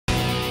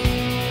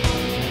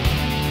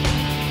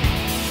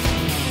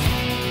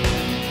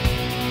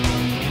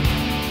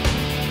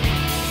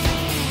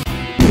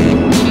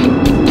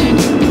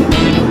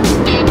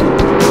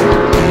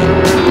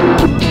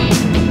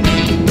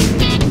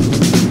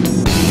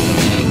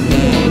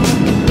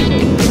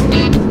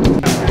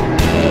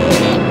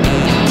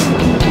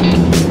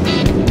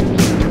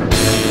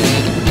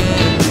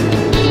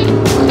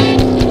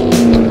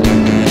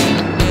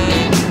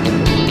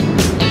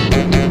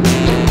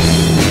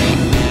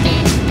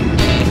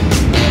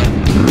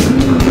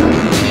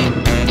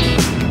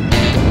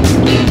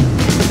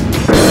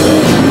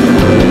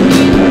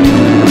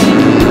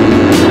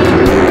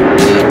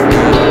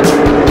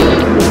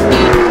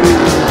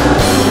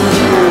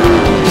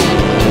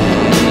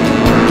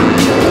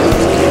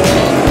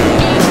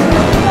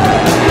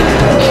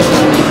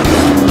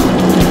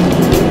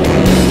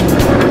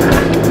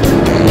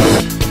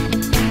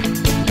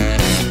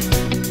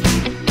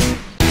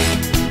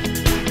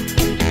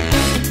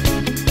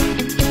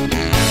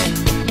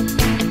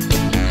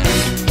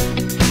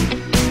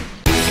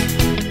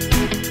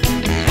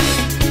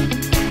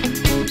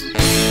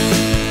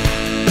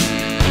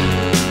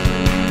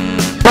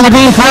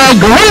flag,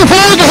 green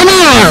flag is in the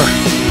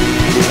air.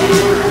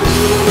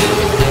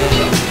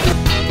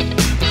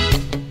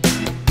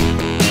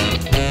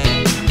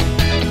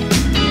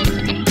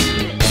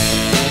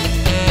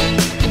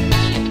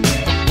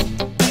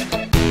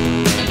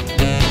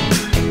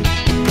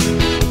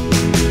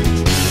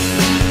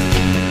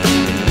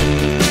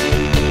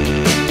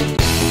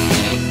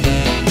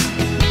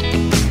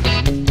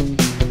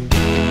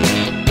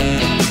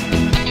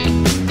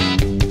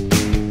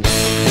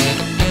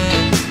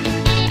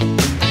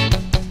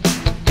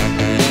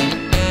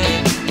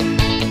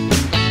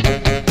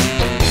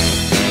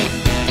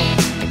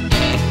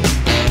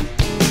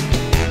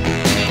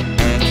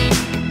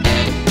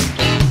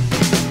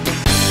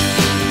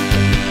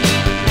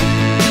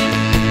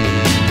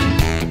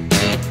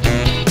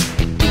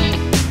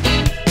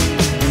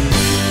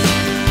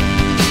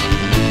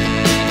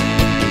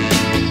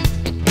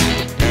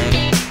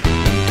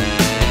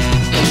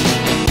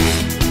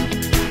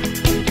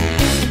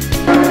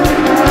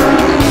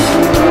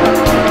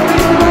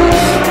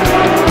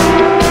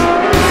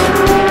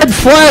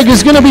 Flag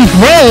is going to be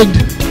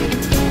flagged.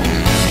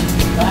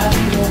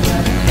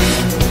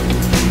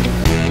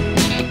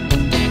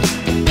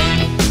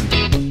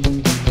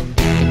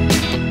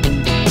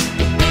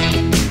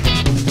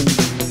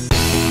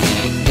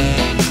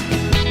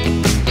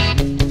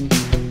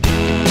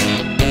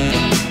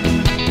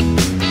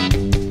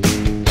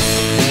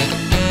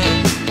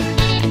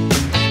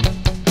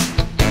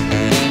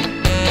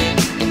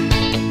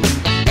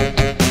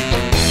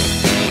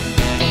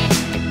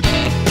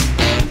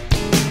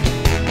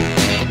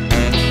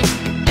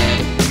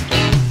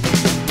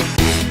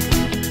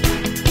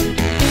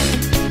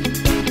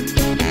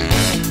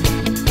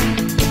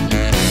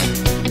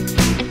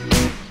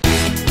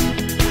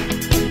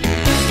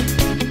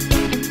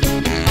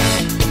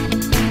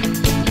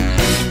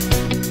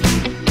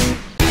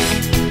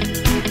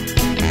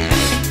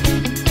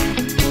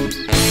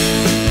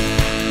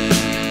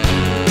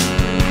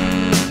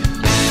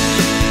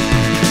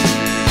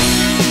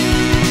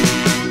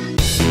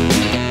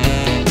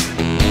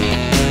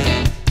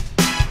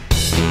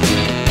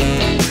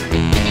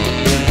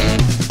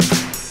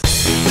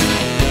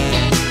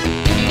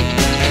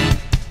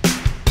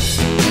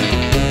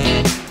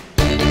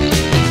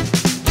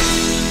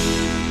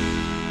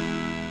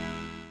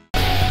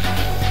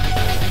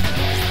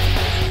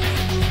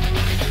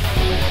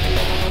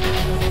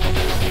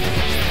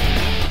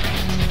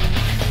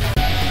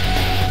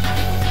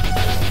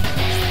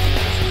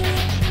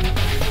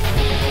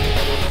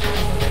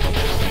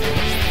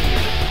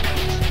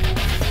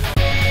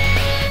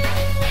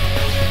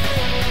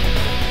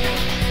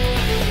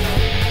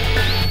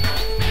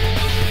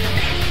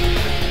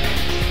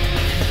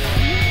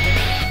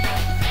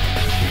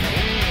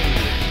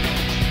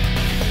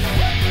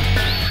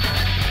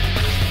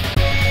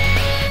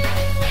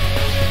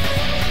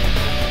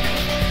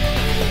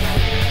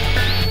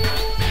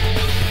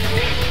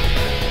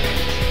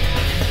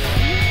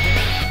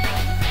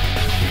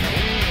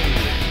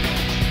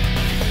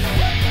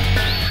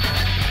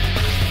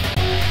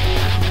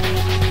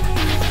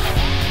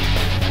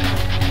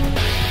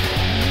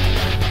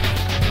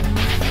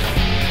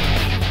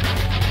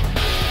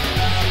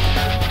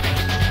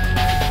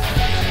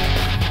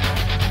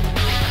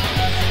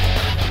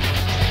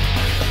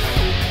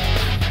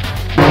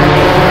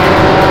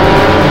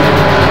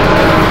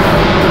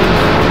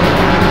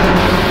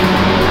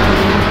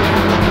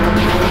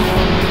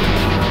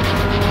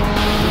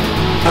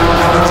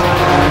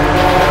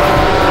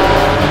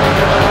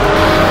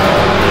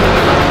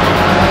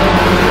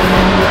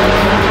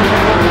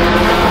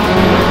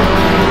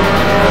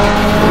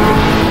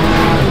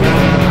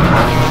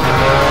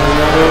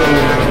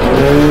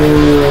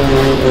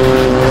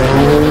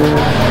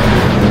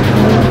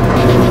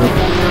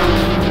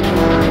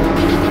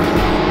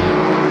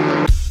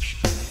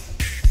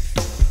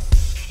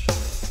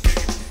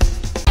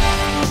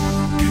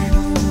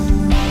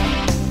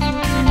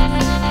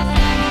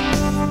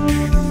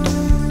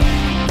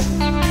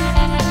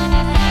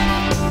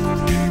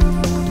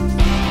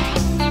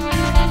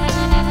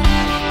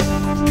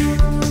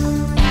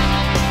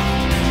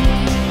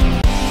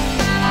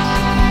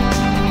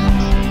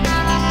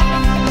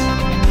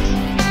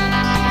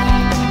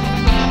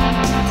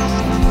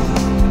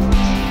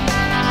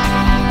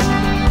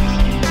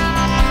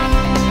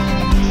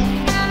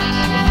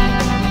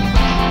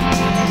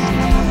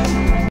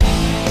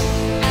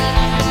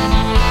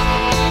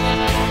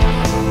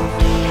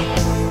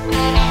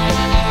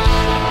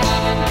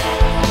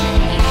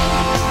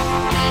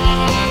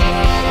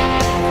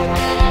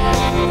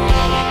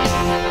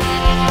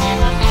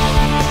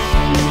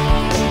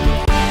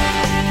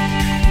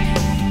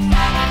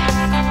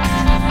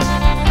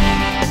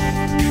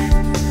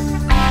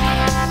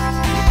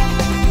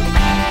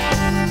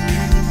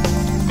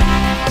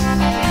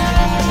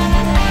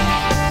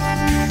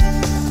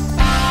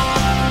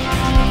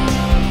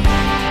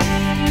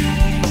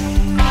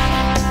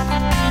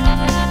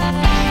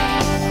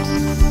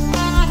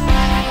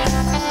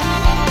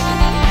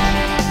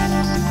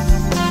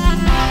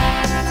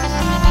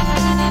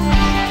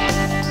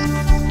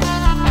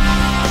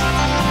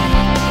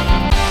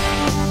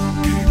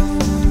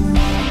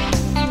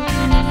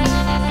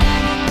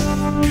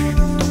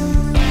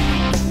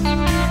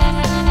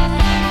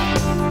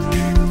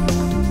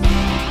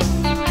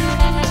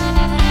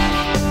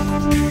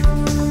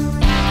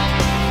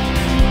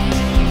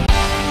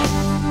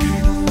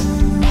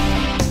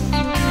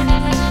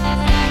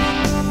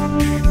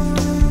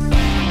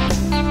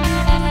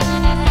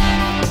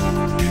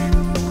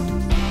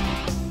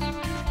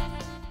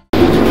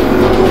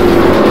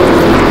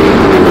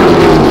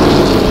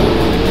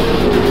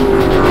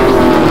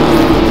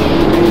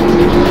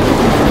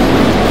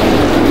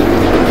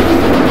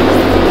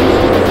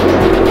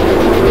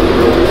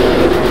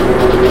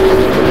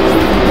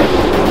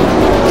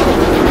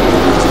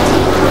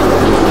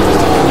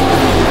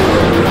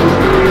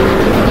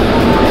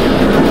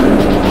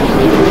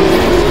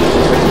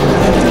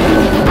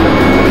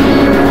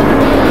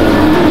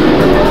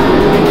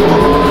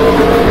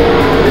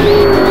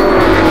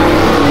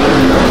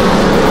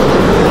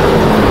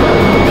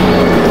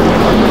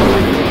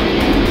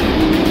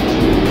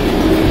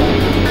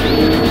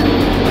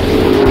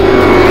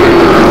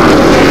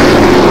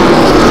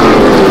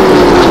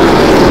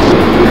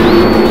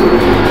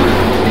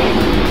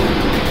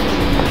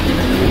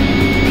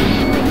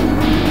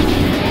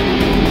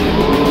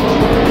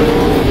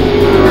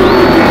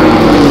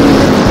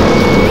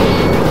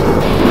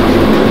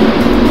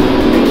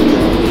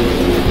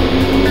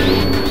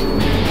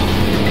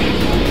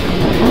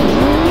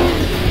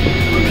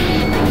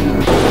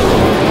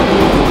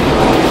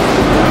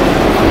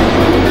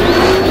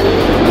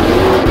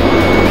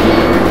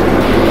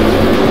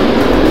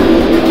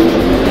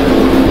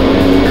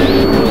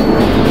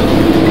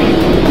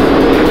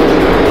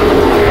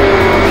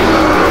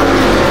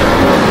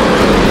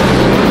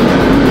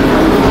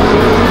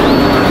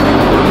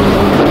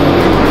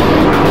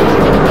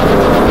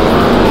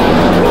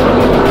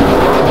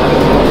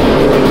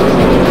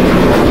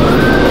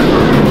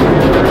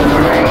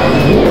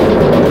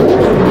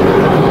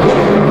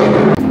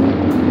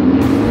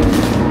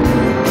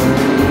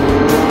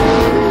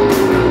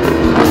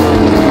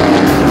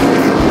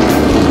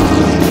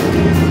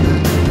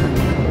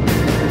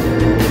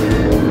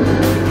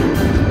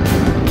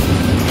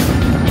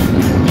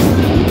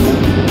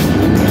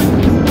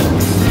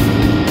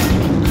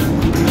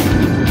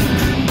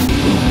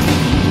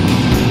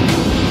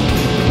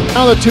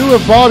 the 2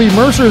 of Bobby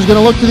Mercer is going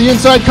to look to the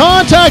inside.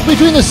 Contact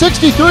between the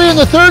 63 and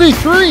the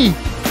 33.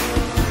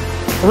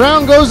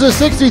 Around goes the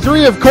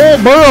 63 of Cole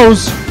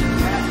Burrows.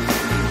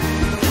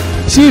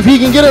 See if he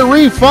can get it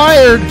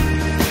refired.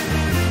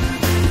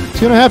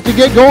 He's going to have to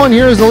get going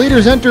here as the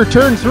leaders enter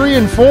turn 3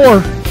 and 4.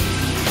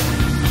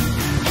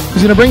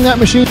 He's going to bring that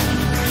machine.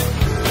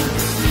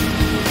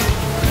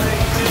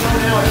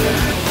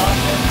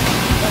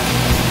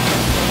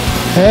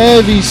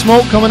 Heavy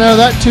smoke coming out of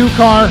that 2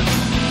 car.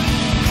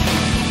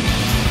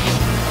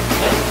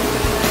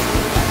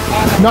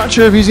 Not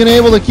sure if he's going to be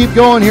able to keep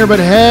going here, but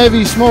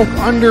heavy smoke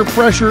under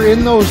pressure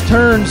in those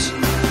turns.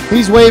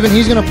 He's waving.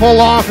 He's going to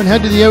pull off and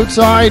head to the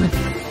outside.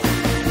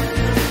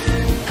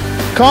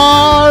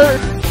 Car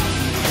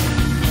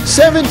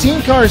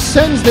 17 car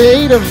sends the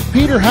 8 of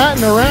Peter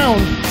Hatton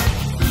around.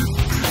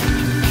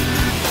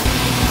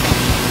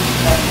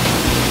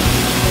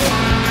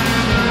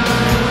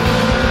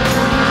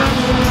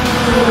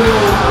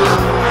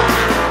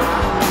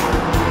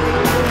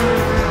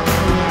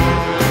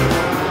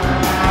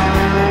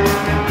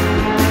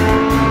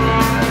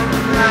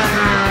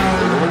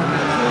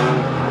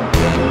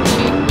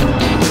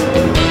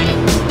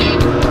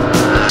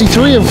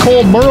 Three of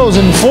Cole Burrows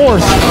in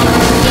 4th.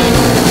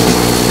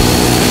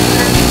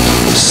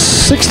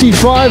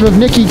 65 of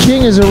Nikki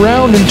King is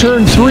around in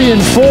turn 3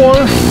 and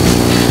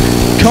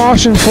 4.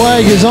 Caution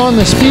flag is on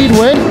the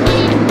speedway.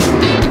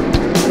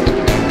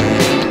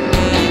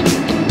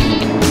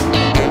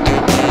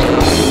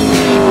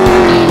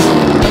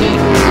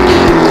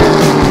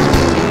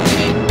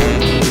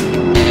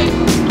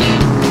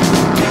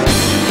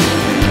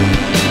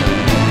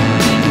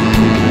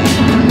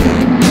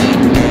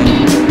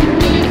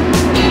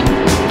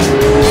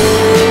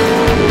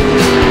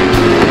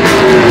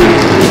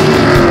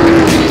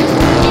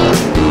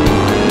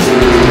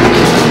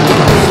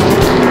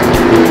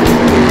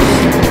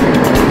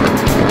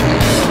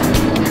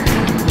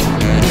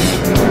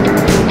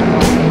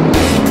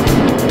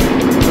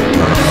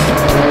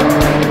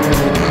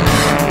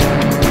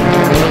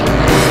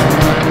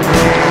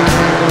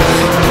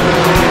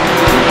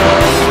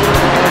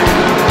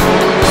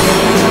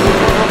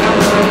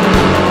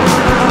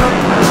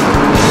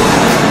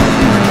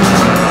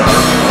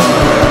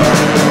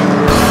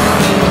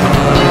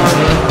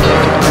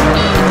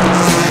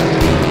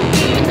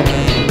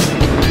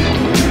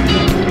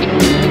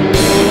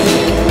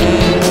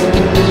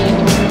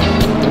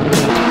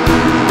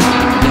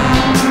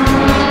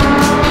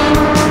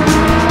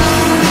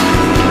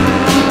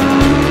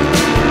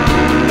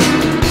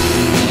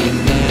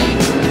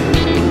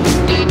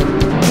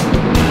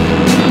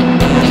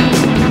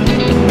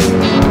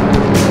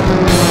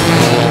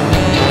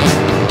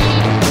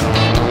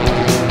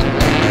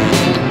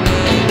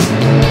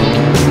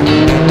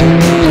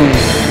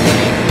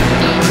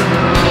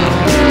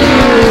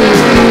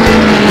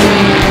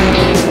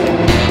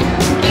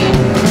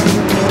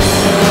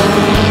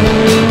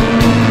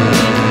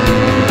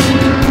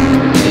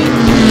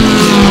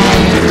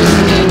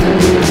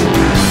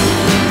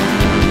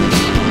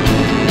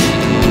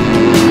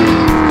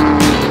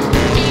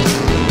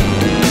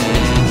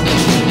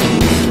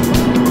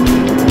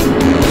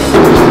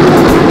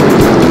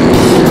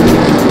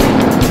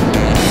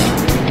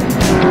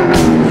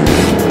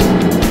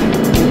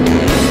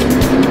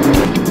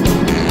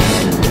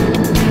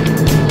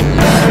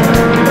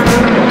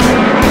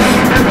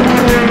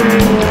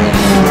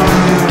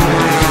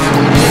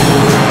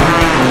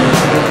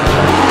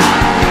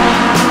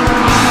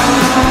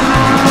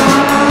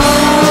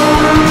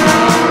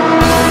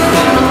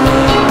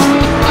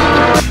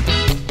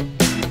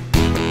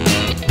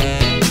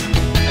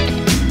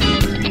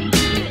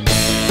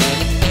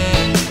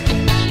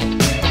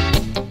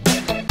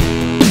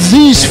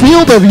 Z's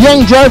field of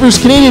young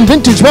drivers, Canadian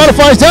Vintage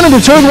Modifies down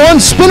into turn 1,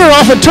 spinner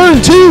off at turn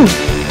 2.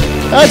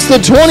 That's the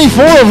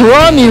 24 of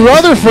Rodney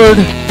Rutherford.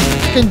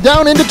 And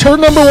down into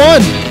turn number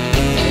 1.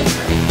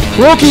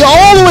 Roki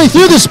all the way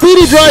through the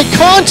speedy dry,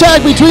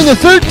 contact between the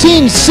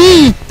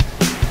 13C.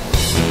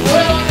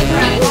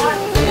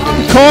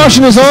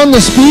 Caution is on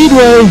the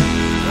speedway.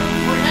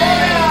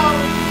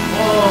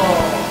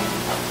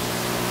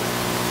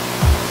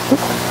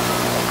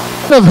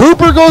 Of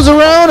Hooper goes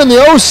around and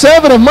the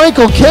 07 of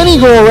Michael Kenny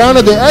go around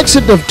at the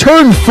exit of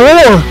turn 4.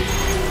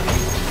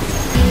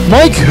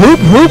 Mike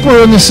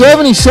Hooper in the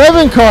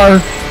 77 car.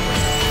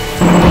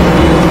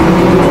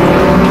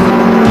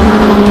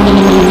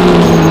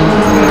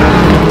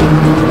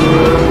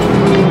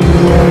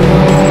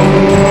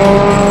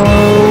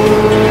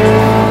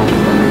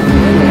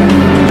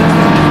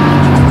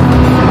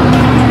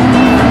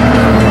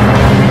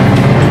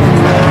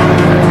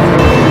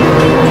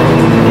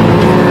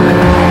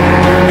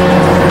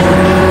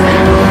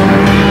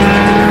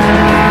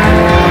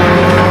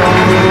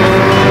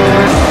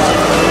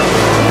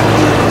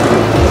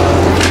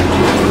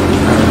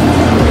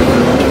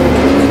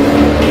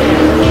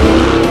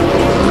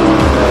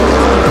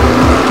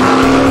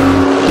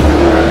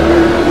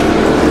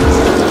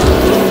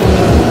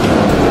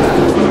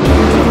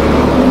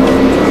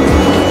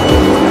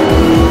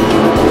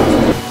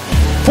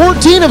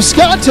 17 of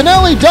Scott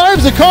Tonelli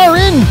dives the car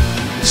in,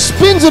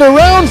 spins it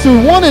around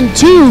through 1 and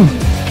 2.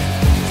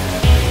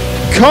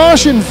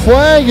 Caution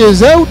flag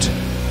is out.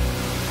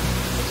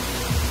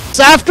 It's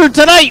after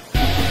tonight.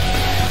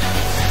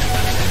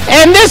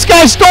 And this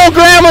guy stole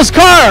Grandma's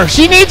car.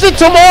 She needs it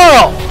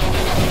tomorrow.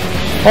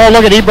 Oh,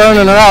 look at he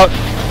burning her out.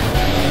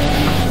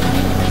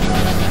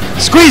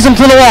 Squeeze him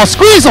to the wall.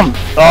 Squeeze him.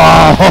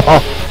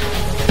 Oh,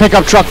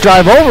 pickup truck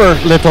drive over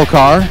little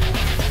car.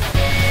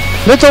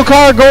 Little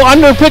car go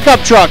under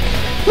pickup truck.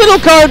 Little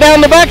car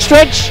down the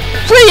backstretch.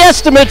 3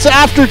 estimates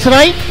after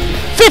tonight.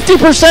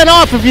 50%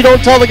 off if you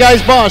don't tell the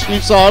guy's boss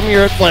you saw him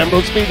here at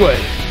Flamboro Speedway.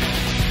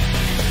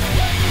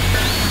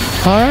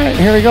 All right,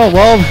 here we go.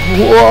 Well,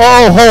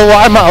 whoa,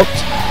 I'm out.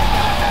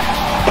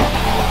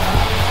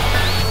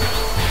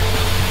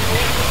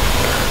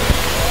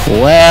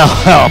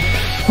 Well,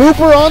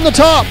 Hooper on the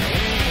top.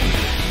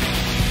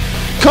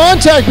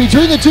 Contact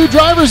between the two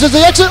drivers as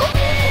they exit.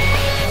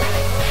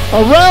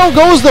 Around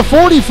goes the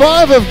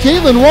 45 of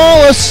Caitlin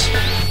Wallace.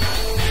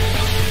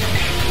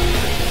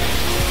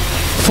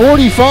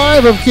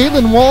 45 of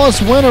Caitlin Wallace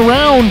went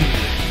around.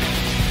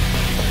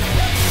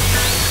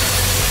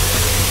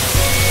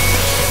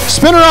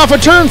 Spinner off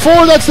of turn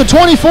 4. That's the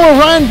 24 of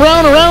Ryan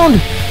Brown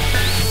around.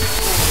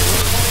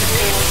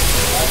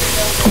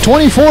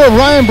 24 of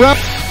Ryan Brown.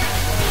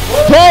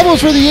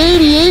 Problems for the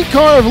 88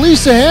 car of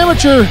Lisa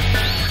Hamacher.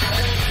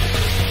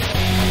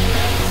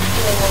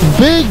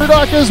 Big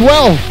Murdoch as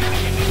well.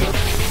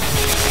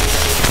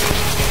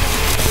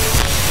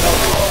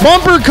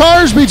 Bumper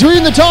cars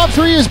between the top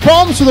 3 is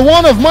problems for the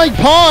 1 of Mike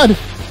Pod.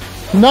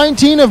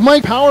 19 of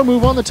Mike Power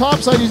move on the top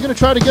side. He's going to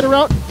try to get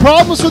around.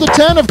 Problems for the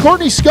 10 of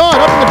Courtney Scott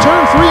up in the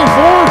turn 3 and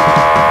 4.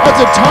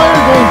 That's a tire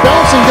going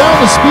bouncing down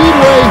the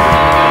speedway.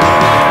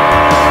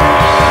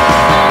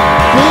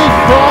 Big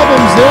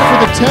problems there for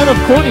the 10 of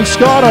Courtney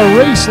Scott, our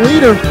race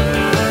leader.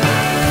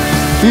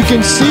 You can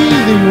see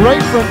the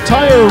right front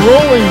tire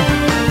rolling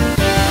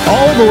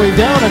all the way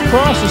down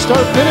across the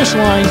start-finish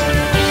line.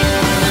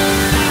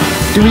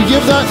 Do we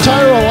give that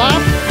tire a lap?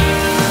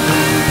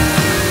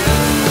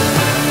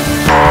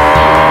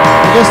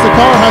 I guess the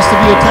car has to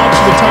be attached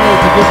to the tire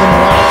to give them a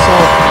lap, so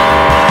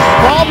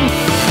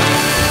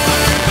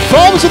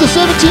problems with the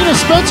 17 of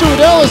Spencer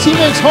Waddell as he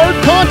makes hard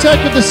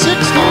contact with the 16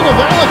 of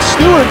Alex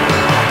Stewart.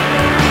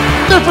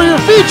 There for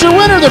your feature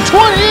winner, the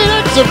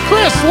 28X of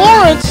Chris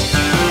Lawrence.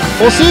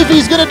 We'll see if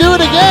he's going to do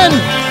it again.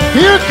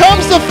 Here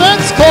comes the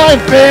fence climb,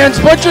 fans.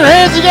 Put your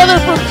hands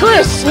together for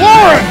Chris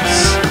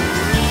Lawrence.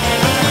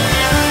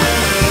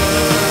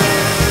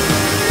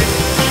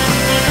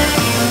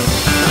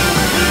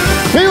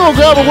 He will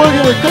grab a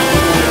working with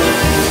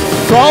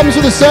problems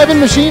with the 7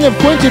 machine of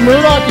Quentin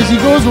Murdoch as he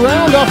goes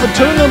around off of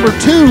turn number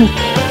 2.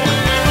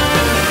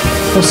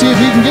 We'll see if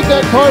he can get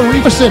that car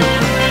reversing.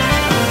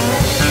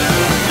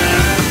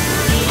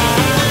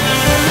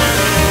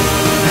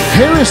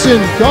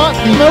 Harrison got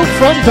the out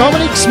front.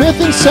 Dominic Smith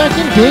in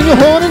 2nd. Daniel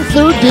Hahn in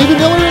 3rd. David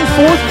Miller in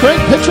 4th. Craig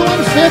Pitchell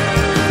in 5th.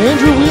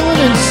 Andrew Whelan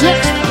in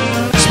 6th.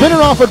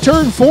 Spinner off of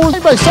turn 4.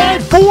 Side by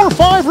side.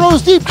 4-5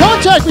 rows deep.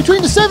 Contact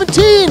between the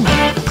 17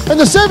 and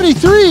the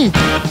 73.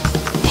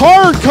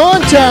 Hard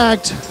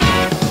contact.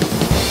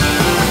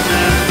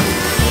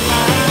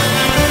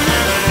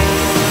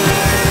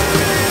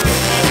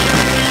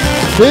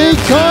 Big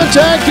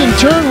contact in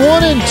turn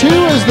 1 and 2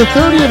 as the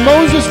 30 of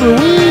Moses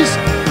Ruiz.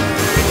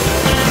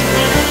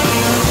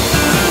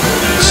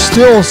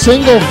 Still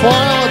single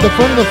file at the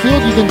front of the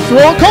field. You can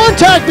throw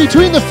contact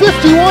between the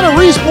 51 of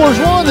Reese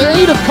Bourgeois and the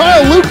 8 of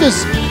Kyle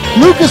Lucas.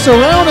 Lucas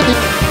around at the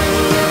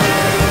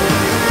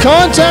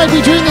contact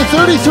between the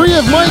 33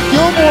 of Mike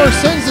Gilmore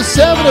sends the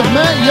 7 of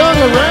Matt Young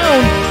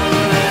around.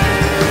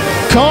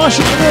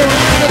 Caution around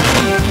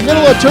the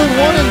middle of turn 1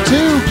 and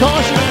 2.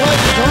 Caution flag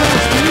is on the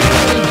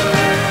speedway.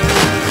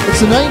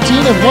 It's the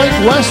 19 of Mike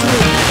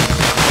Westwood.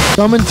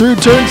 Coming through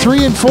turn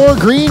 3 and 4.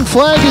 Green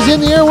flag is in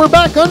the air. We're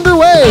back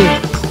underway.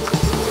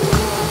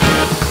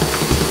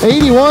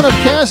 81 of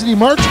Cassidy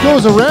March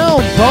goes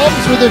around.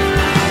 Problems with the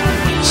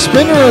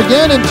spinner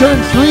again in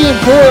turn 3 and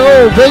 4.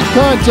 Oh, big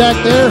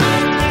contact there.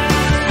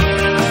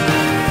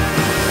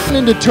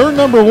 Into turn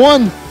number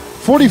 1.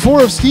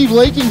 44 of Steve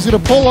Laking's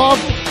going to pull off.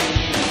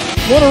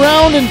 One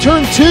around in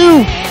turn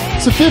 2.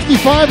 It's a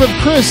 55 of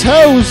Chris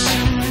House.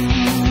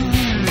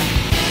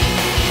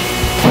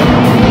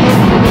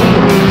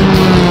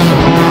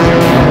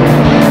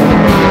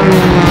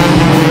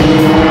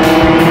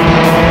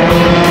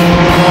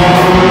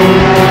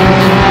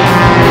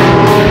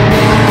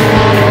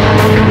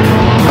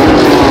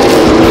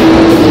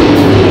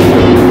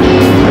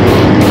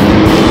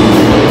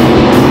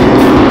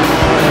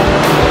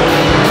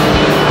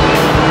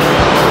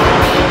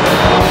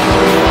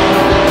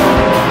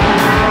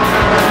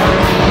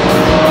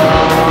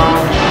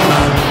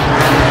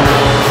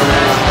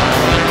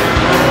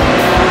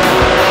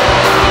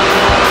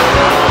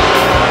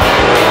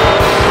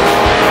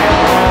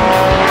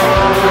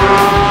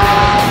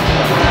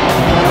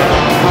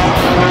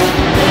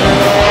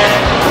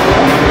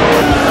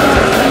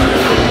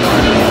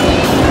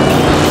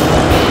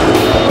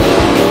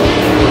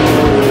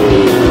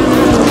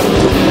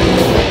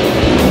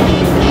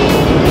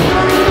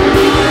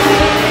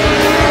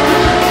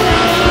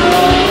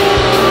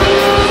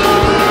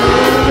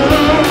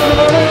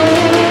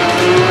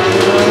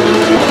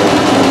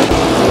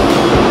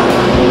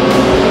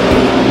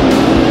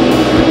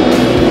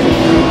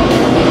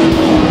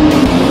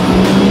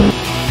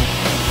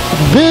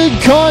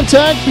 Big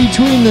contact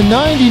between the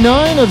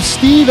 99 of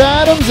Steve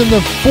Adams and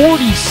the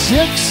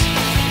 46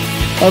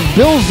 of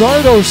Bill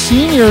Zardo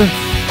Sr.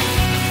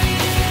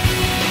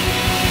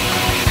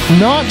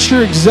 Not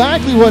sure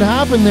exactly what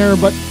happened there,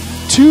 but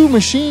two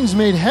machines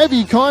made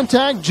heavy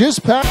contact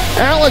just past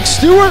Alex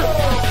Stewart.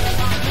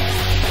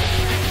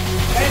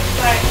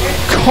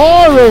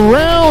 Car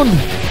around.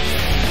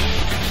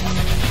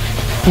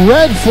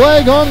 Red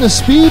flag on the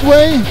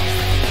speedway.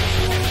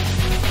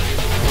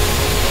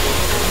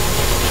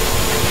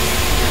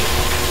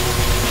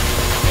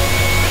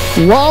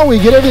 While we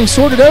get everything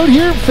sorted out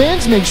here,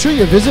 fans, make sure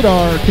you visit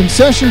our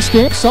concession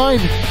stand side.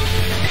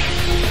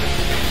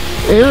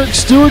 Eric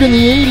Stewart in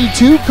the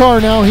 82 car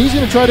now. He's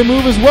going to try to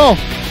move as well.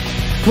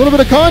 A little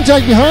bit of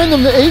contact behind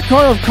them. The 8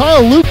 car of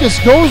Kyle Lucas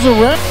goes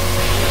around.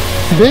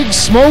 Big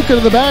smoke out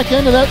of the back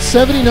end of that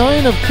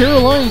 79 of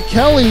Caroline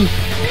Kelly.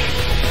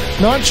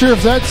 Not sure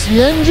if that's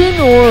the engine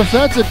or if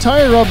that's a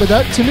tire rub, but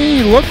that to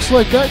me looks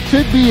like that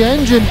could be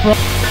engine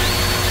problem.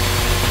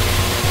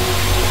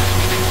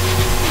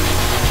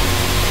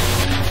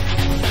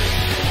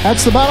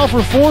 That's the battle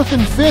for 4th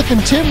and 5th,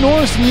 and Tim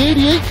Norris in the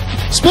 88.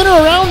 Spinner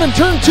around in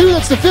turn 2,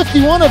 that's the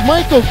 51 of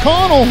Mike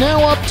O'Connell.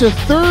 Now up to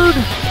 3rd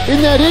in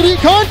that 88.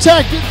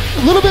 Contact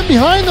a little bit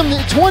behind them,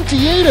 the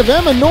 28 of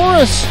Emma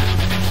Norris.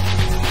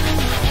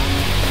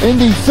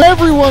 And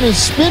everyone is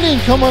spinning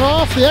coming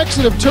off the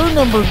exit of turn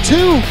number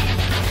 2.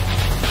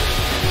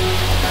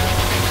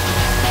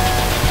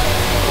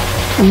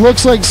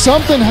 Looks like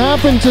something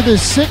happened to the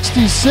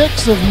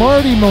 66 of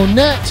Marty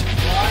Monette.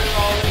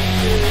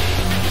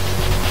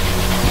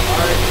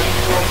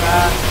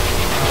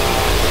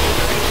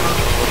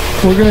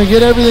 We're going to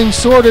get everything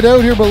sorted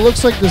out here, but it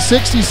looks like the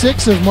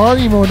 66 of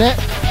Marty Monette.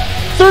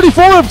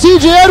 34 of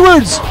TJ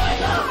Edwards.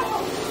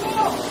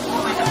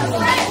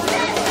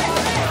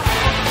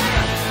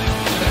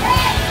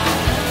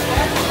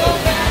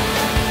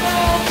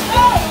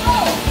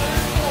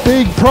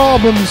 Big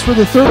problems for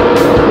the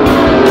third.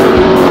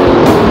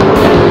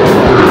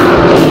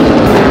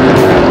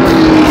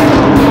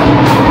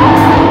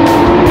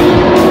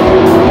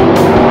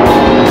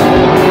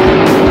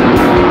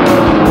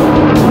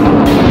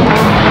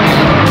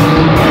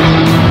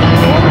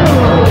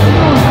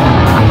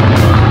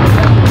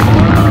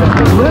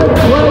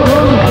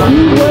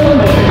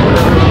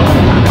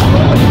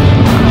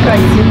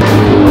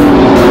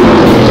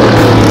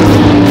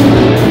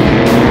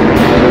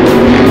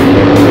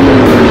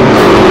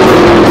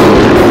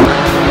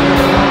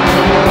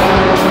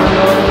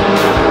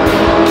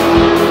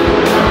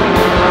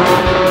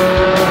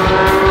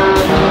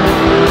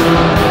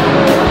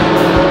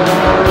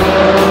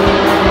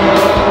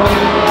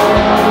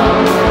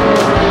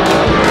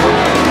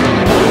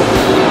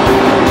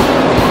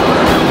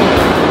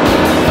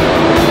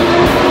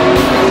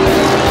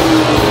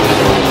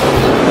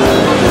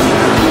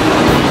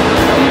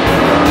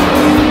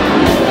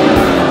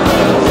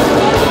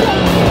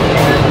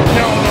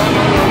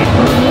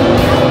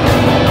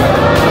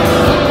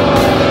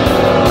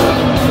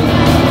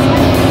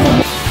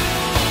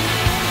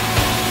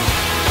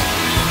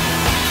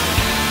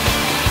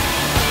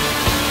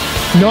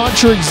 Not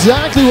sure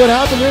exactly what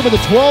happened there, but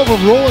the 12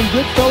 of Roland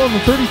Goodfellow and the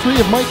 33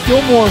 of Mike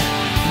Gilmore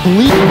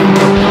bleed.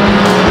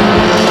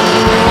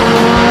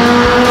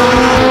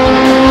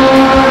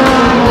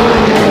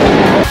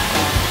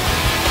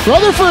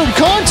 Rutherford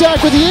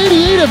contact with the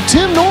 88 of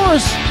Tim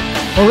Norris.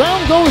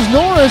 Around goes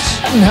Norris,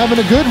 and having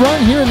a good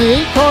run here in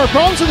the 8 car.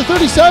 Problems with the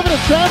 37 of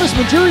Travis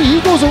Maturi. He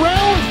goes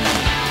around.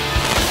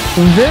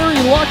 Very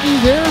lucky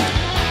there.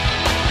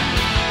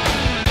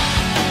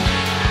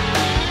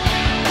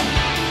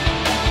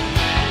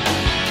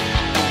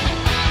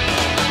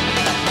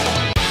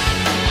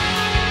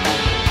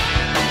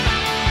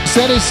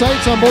 Set his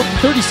sights on both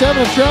the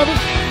 37 of Travis.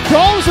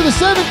 Problems with the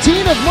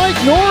 17 of Mike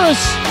Norris.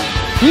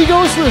 He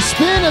goes for a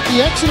spin at the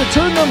exit of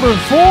turn number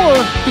 4.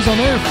 He's on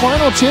their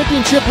final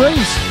championship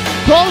race.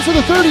 Problems with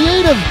the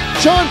 38 of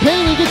Sean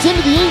Payne. He gets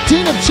into the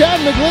 18 of Chad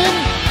McGlynn.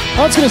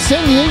 That's going to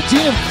send the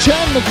 18 of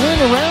Chad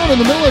McGlynn around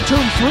in the middle of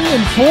turn 3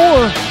 and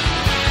 4.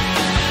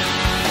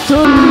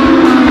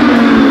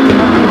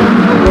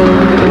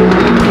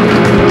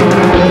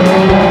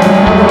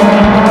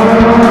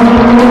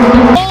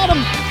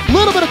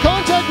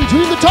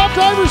 Between the top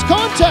drivers,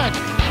 contact.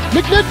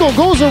 McNichol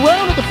goes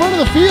around at the front of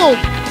the field.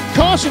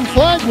 Caution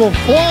flag will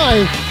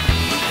fly.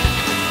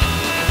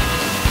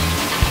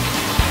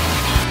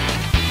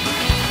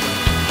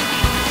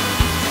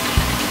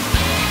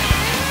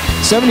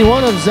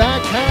 '71 of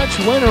Zach Hatch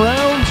went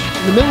around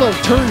in the middle of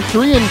turn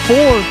 3 and 4.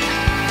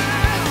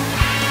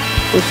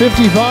 With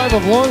 55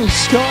 of Lonnie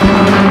Scott.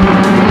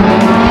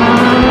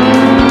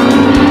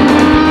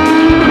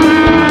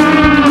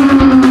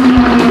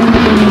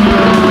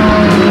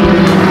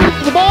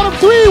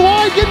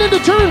 Getting into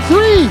turn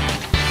 3.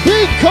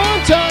 Big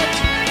contact.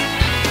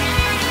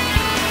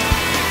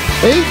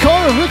 8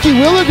 car of Ricky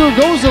Williger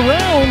goes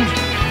around.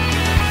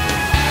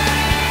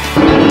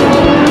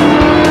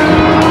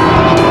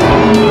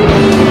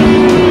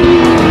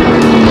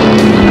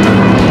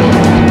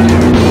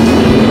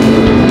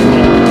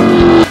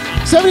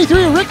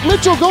 53 of Rick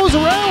Mitchell goes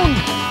around.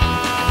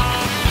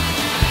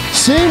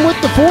 Same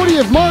with the 40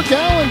 of Mark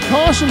Allen.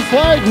 Caution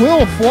flag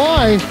will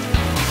fly.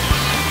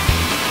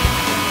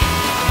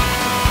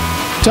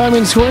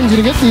 Timing scoring is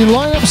going to get the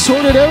lineup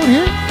sorted out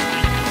here.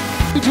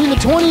 Between the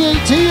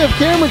 28T of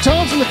Cameron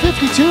Thompson, the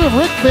 52 of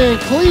Rick Van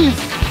Cleef.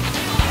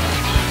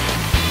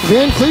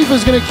 Van Cleef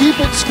is going to keep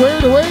it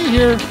squared away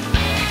here.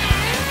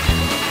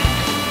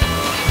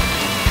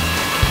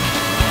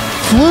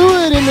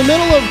 Fluid in the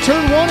middle of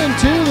turn 1 and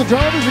 2. The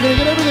drivers are going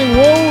to get everything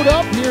rolled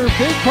up here.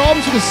 Big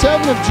problems with the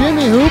 7 of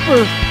Jimmy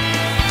Hooper.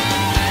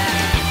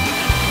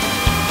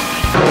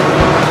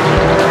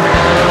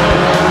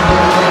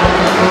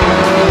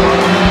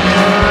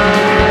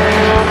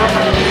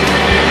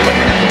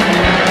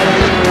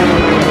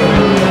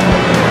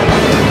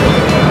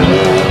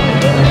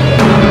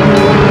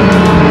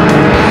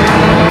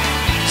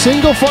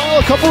 Single file,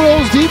 a couple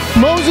rows deep.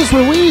 Moses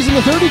Ruiz in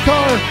the 30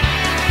 car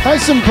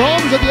has some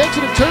problems at the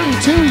exit of turn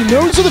 2. He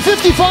knows to the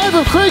 55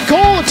 of Craig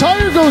Cole. A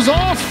tire goes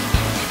off.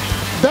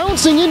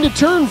 Bouncing into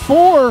turn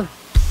 4.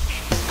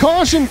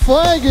 Caution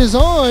flag is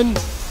on.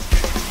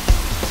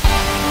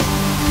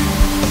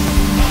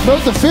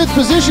 About the 5th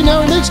position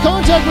now. He makes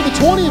contact with the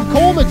 20 of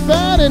Cole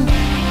McFadden.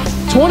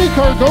 20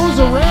 car goes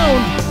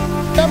around.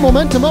 That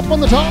momentum up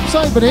on the top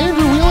side, but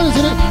Andrew Whelan is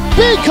in it.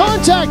 Big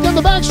contact on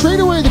the back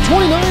straightaway. The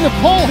 29 of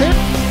Paul Harris.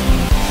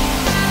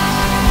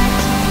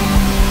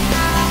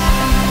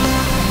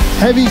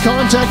 Heavy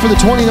contact for the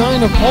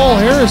 29 of Paul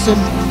Harrison.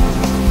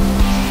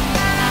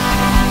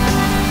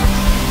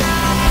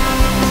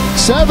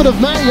 7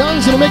 of Matt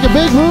Young's going to make a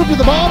big move to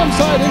the bottom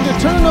side into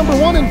turn number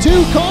 1 and 2.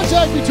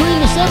 Contact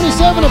between the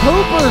 77 of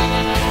Hooper.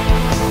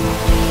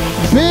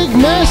 Big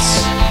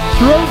mess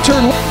throughout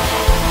turn 1.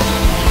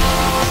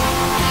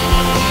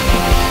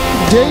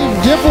 Dave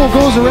Dipple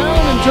goes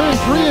around in turn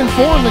 3 and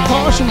 4, and the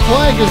caution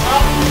flag is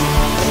up.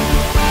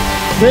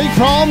 Big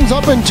problems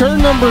up in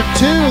turn number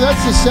 2.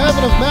 That's the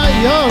 7 of Matt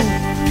Young.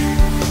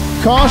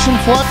 Caution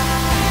flag.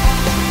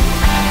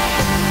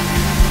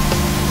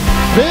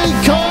 Big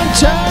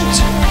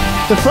contact.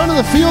 The front of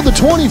the field, the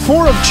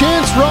 24 of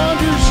Chance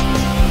Rogers.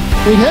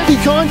 Made heavy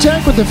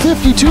contact with the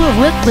 52 of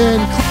Rick Van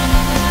Cleef.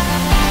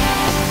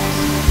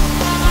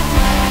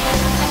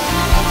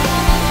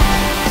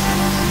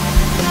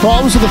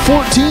 Problems with the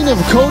 14 of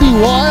Cody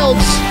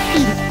Wilds.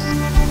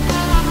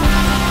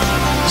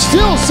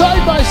 Still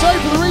side by side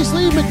for the race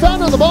lead.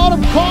 McFadden on the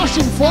bottom.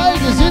 Caution flag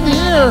is in the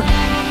air.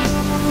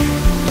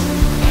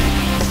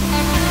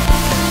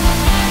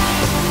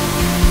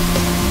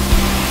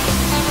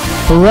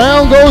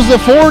 Around goes the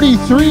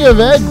 43 of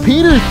Ed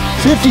Peters.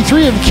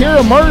 53 of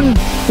Kara Martin.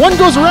 One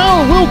goes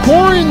around. Will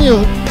Corey in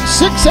the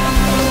 6.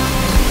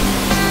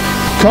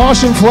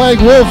 Caution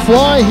flag will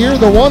fly here.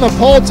 The 1 of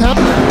Paul Town.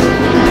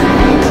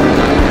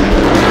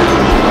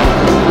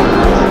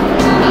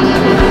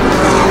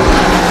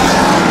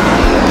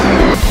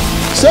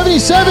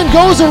 77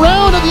 goes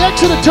around at the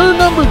exit of turn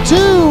number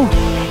 2.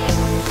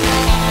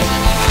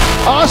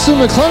 Austin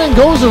McLennan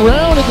goes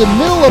around at the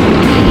middle of...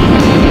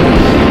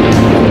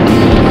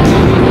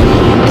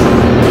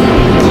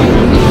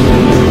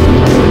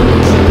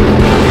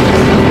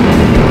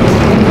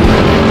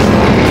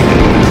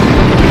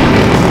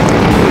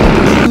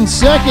 In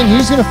second,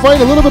 he's going to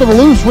fight a little bit of a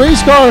loose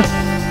race car.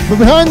 But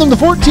behind them, the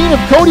 14 of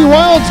Cody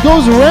Wilds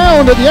goes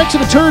around at the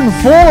exit of turn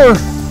 4.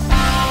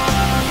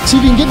 See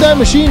if he can get that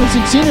machine.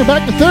 Senior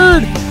back to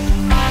 3rd.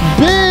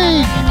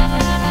 Big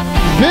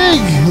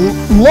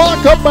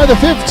lock up by the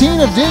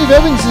 15 of Dave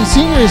Evanson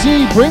Senior as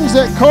he brings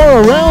that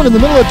car around in the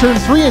middle of turn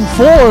 3 and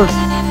 4.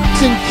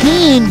 And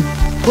Keene,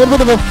 a little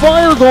bit of a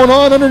fire going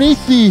on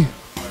underneath the...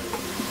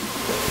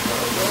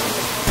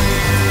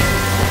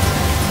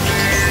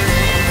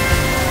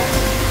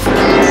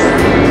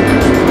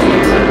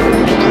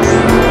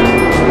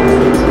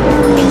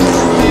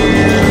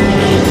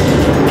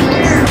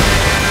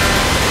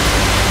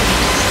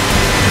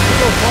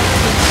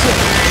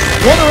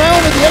 One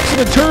around at the exit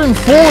of turn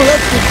 4,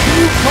 that's the 2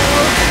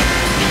 car.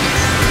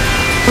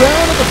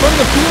 Around at the front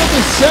of the field,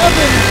 the 7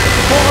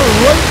 car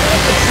right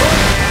at the front.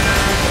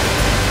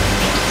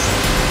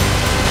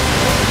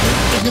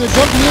 He's going to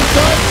jump the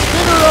inside,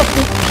 spinner up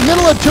the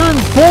middle of turn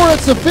 4,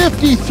 it's the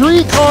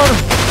 53 car.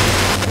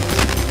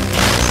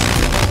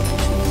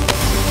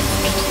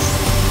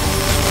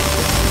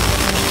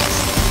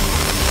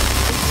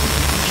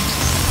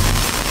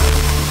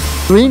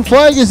 Green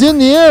flag is in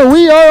the air,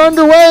 we are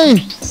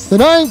underway. The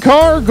 9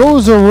 car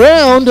goes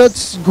around,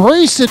 that's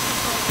Grayson.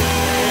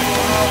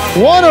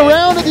 1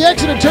 around at the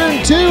exit of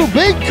turn 2,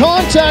 big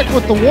contact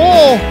with the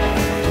wall.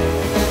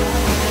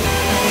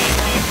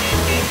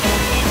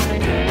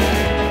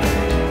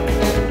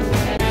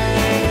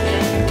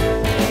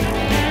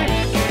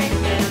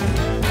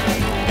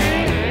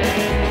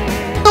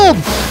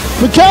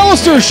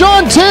 McAllister,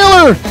 Sean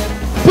Taylor,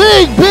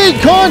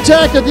 big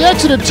contact at the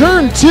exit of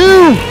turn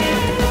 2.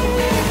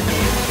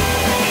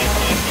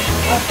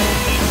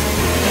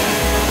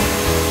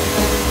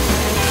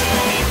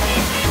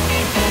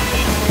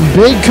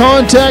 Big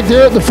contact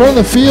there at the front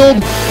of the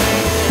field.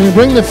 We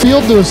bring the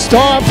field to a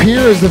stop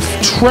here as the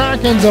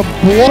track ends up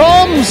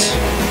comes.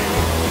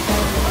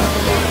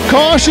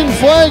 Caution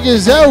flag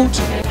is out.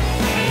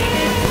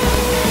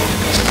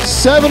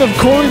 7 of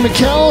Corey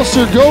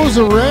McAllister goes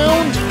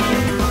around.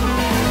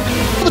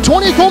 The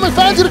 20 of Cole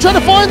McFadden's going to try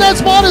to find that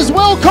spot as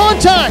well.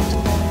 Contact.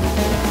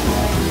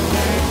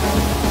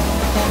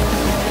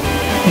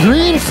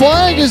 Green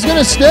flag is going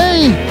to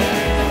stay.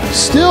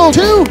 Still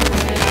 2.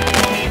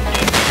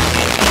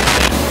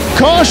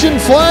 Caution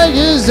flag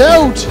is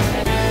out.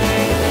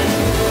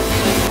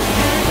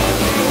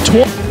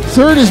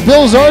 Third is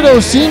Bill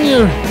Zardo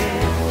Sr.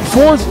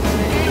 Fourth,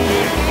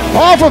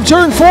 off of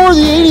turn 4,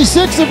 the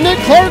 86 of Nick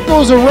Clark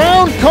goes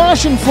around.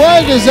 Caution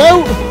flag is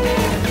out.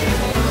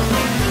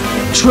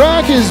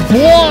 Track is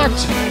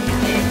blocked.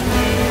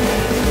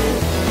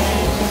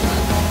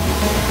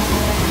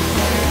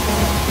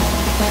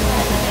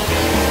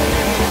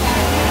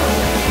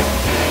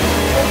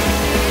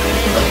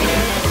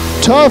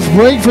 Tough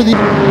break for the...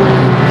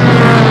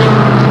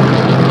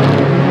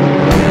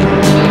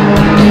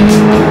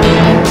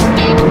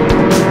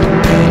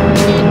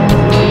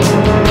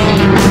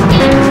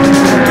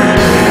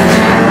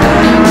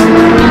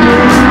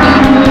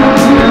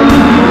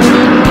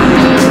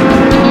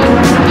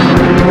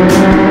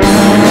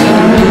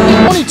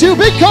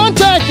 Big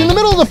contact in the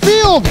middle of the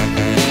field.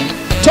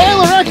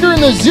 Tyler Ecker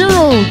in the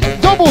 0-0,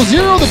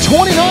 the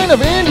 29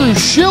 of Andrew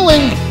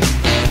Schilling.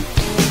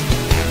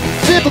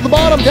 Fifth at the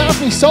bottom,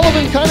 Daphne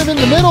Sullivan kind of in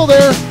the middle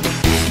there.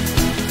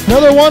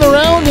 Another one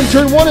around in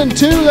turn 1 and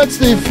 2. That's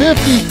the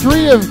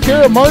 53 of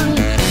Kara Martin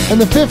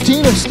and the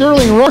 15 of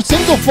Sterling Ross.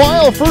 Single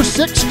file, first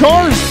 6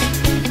 cars.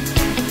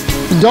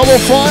 Double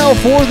file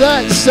for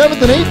that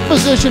 7th and 8th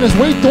position as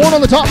Wade Thorne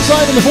on the top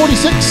side in the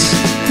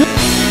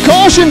 46.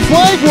 Caution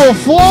flag will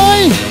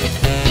fly.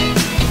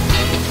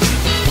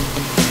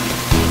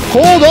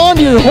 Hold on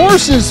to your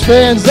horses,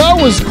 fans.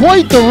 That was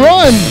quite the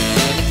run.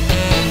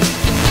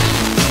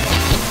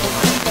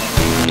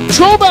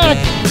 Troback.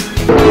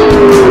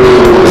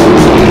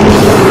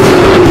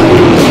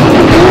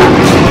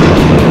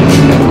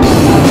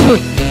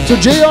 So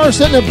JR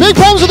setting up big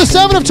problems with the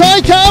 7 of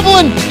Ty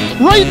Cavlin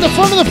right in the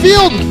front of the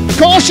field.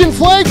 Caution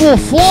flag will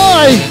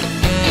fly.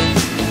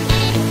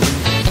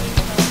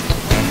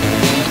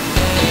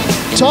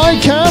 Ty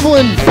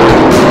Cavlin.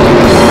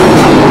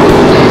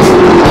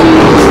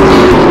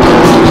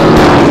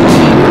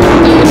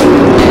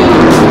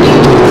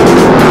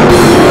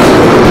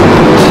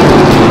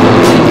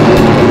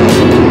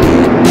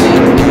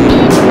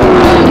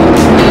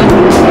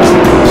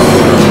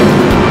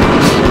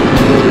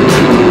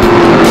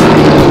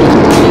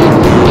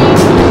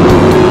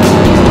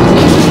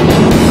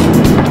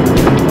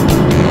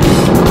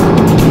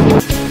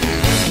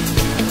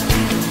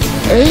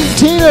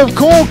 Of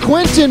Cole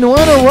Quinton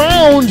went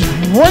around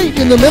right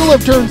in the middle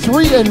of turn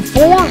 3 and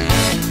 4.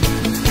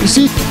 You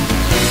see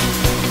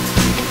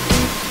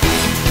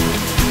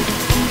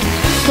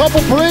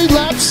couple parade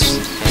laps.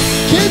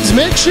 Kids,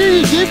 make sure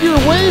you give your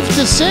wave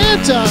to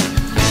Santa.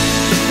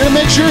 Gonna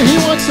make sure he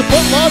wants to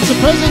put lots of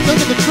presents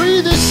under the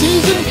tree this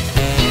season.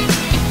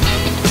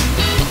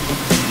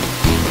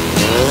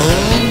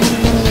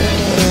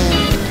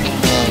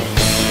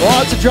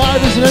 Lots of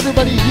drivers and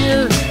everybody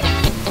here.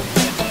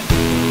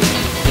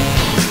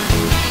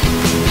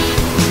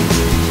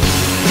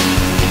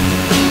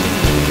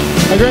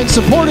 Again,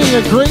 supporting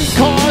a great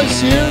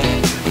cause here.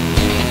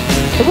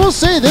 I will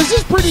say, this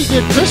is pretty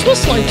good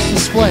Christmas lights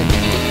display.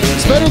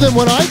 It's better than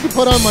what I could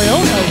put on my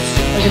own house.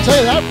 I can tell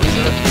you that for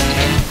sure.